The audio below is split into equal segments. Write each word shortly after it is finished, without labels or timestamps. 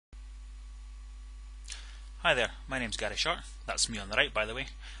Hi there, my name's Gary Short, that's me on the right by the way,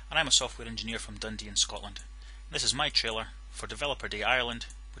 and I'm a software engineer from Dundee in Scotland. This is my trailer for Developer Day Ireland,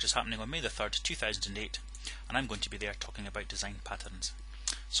 which is happening on May the 3rd, 2008, and I'm going to be there talking about design patterns.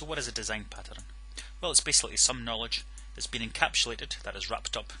 So what is a design pattern? Well, it's basically some knowledge that's been encapsulated, that is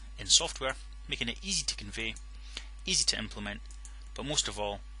wrapped up in software, making it easy to convey, easy to implement, but most of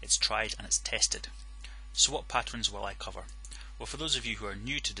all, it's tried and it's tested. So what patterns will I cover? Well, for those of you who are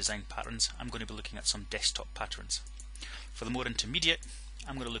new to design patterns, I'm going to be looking at some desktop patterns. For the more intermediate,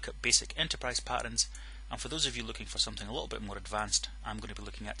 I'm going to look at basic enterprise patterns, and for those of you looking for something a little bit more advanced, I'm going to be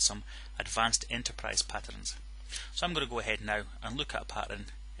looking at some advanced enterprise patterns. So I'm going to go ahead now and look at a pattern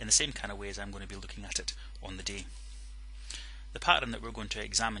in the same kind of way as I'm going to be looking at it on the day. The pattern that we're going to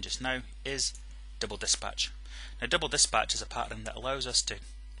examine just now is double dispatch. Now, double dispatch is a pattern that allows us to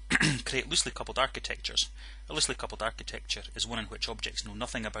create loosely coupled architectures. A loosely coupled architecture is one in which objects know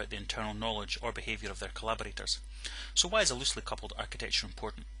nothing about the internal knowledge or behaviour of their collaborators. So why is a loosely coupled architecture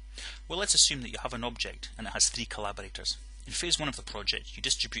important? Well, let's assume that you have an object and it has 3 collaborators. In phase 1 of the project, you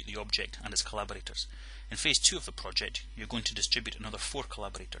distribute the object and its collaborators. In phase 2 of the project, you're going to distribute another 4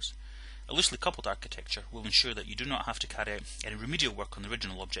 collaborators. A loosely coupled architecture will ensure that you do not have to carry out any remedial work on the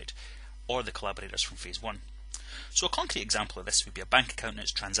original object or the collaborators from phase 1. So a concrete example of this would be a bank account and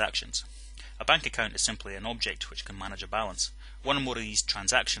its transactions. A bank account is simply an object which can manage a balance. One or more of these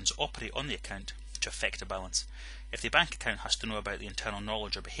transactions operate on the account to affect a balance. If the bank account has to know about the internal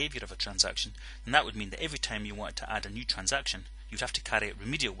knowledge or behaviour of a transaction, then that would mean that every time you wanted to add a new transaction, you'd have to carry out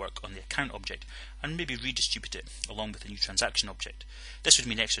remedial work on the account object and maybe redistribute it along with the new transaction object. This would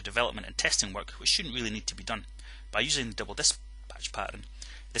mean extra development and testing work which shouldn't really need to be done. By using the double dispatch pattern,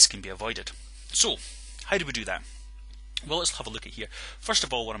 this can be avoided. So, how do we do that? Well, let's have a look at here. First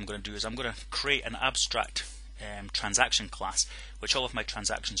of all, what I'm going to do is I'm going to create an abstract transaction class which all of my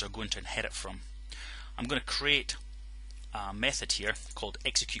transactions are going to inherit from. I'm going to create a method here called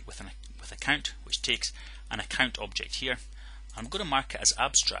execute with account, which takes an account object here. I'm going to mark it as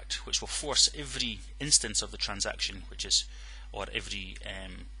abstract, which will force every instance of the transaction, or every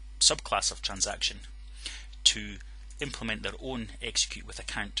subclass of transaction, to implement their own execute with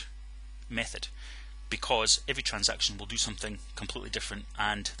account method, because every transaction will do something completely different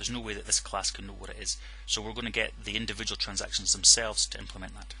and there's no way that this class can know what it is. So we're going to get the individual transactions themselves to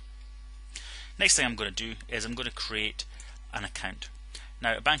implement that. Next thing I'm going to do is I'm going to create an account.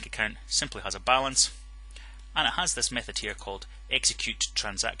 Now, a bank account simply has a balance, and it has this method here called execute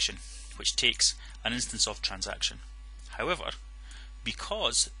transaction, which takes an instance of transaction. However,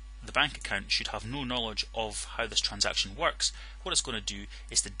 because the bank account should have no knowledge of how this transaction works, what it's going to do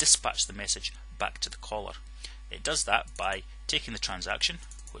is to dispatch the message back to the caller. It does that by taking the transaction,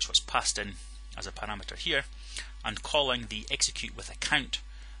 which was passed in as a parameter here, and calling the execute with account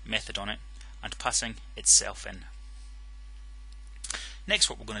method on it and passing itself in. Next,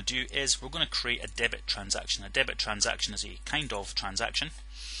 what we're going to do is we're going to create a debit transaction. A debit transaction is a kind of transaction.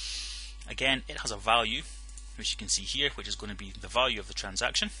 Again, it has a value, which you can see here, which is going to be the value of the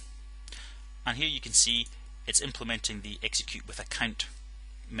transaction. And here you can see it's implementing the execute with account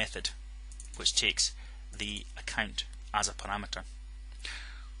method, which takes the account as a parameter.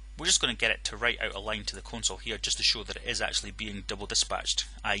 We're just going to get it to write out a line to the console here just to show that it is actually being double dispatched,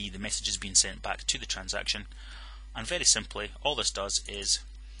 i.e. the message is being sent back to the transaction. And very simply, all this does is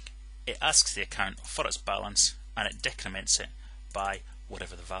it asks the account for its balance and it decrements it by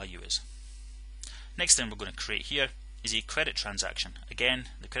whatever the value is. Next thing we're going to create here is a credit transaction. Again,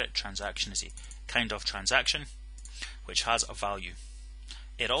 the credit transaction is a kind of transaction which has a value.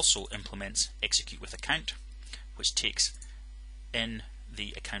 It also implements execute with account, which takes in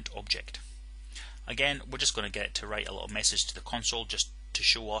the account object. Again, we're just going to get it to write a little message to the console just to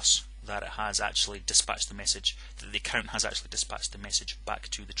show us that it has actually dispatched the message, that the account has actually dispatched the message back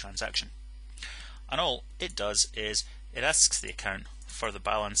to the transaction. And all it does is it asks the account for the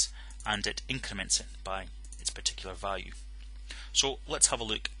balance and it increments it by its particular value. So let's have a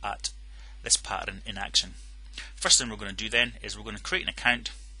look at this pattern in action. First thing we're going to do then is we're going to create an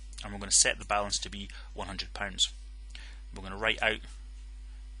account and we're going to set the balance to be £100. We're going to write out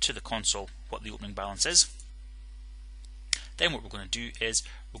to the console what the opening balance is. Then what we're going to do is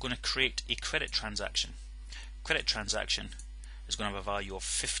we're going to create a credit transaction. Credit transaction is going to have a value of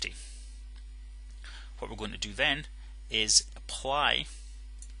 50. What we're going to do then is apply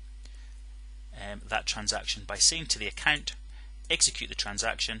that transaction by saying to the account, execute the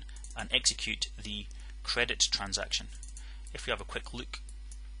transaction and execute the credit transaction. If we have a quick look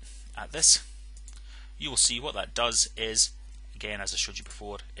at this, you will see what that does is, again as I showed you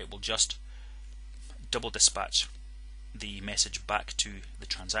before, it will just double dispatch the message back to the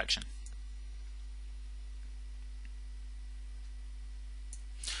transaction.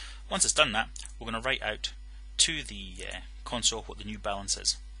 Once it's done that, we're going to write out to the console what the new balance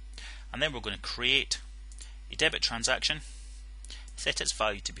is. And then we're going to create a debit transaction, set its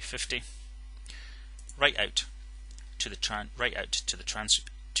value to be 50, write out to the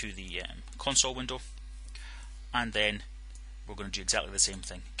console window, and then we're going to do exactly the same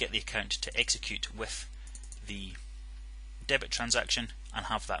thing. Get the account to execute with the debit transaction and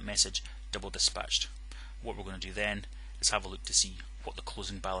have that message double dispatched. What we're going to do then is have a look to see what the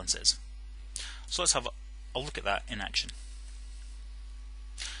closing balance is. So let's have a look at that in action.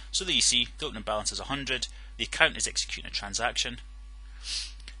 So there you see the opening balance is 100, the account is executing a transaction,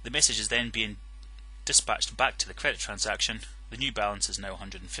 the message is then being dispatched back to the credit transaction, the new balance is now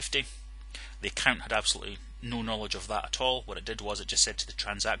 150. The account had absolutely no knowledge of that at all. What it did was it just said to the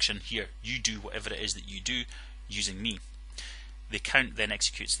transaction, here, you do whatever it is that you do using me. The account then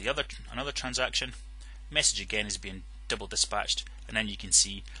executes another transaction, message again is being double dispatched, and then you can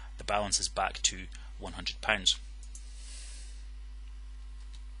see the balance is back to £100.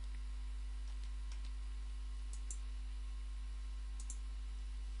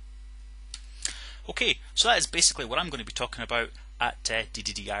 Okay, so that is basically what I'm going to be talking about at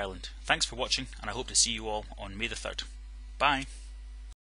DDD Ireland. Thanks for watching, and I hope to see you all on May the 3rd. Bye!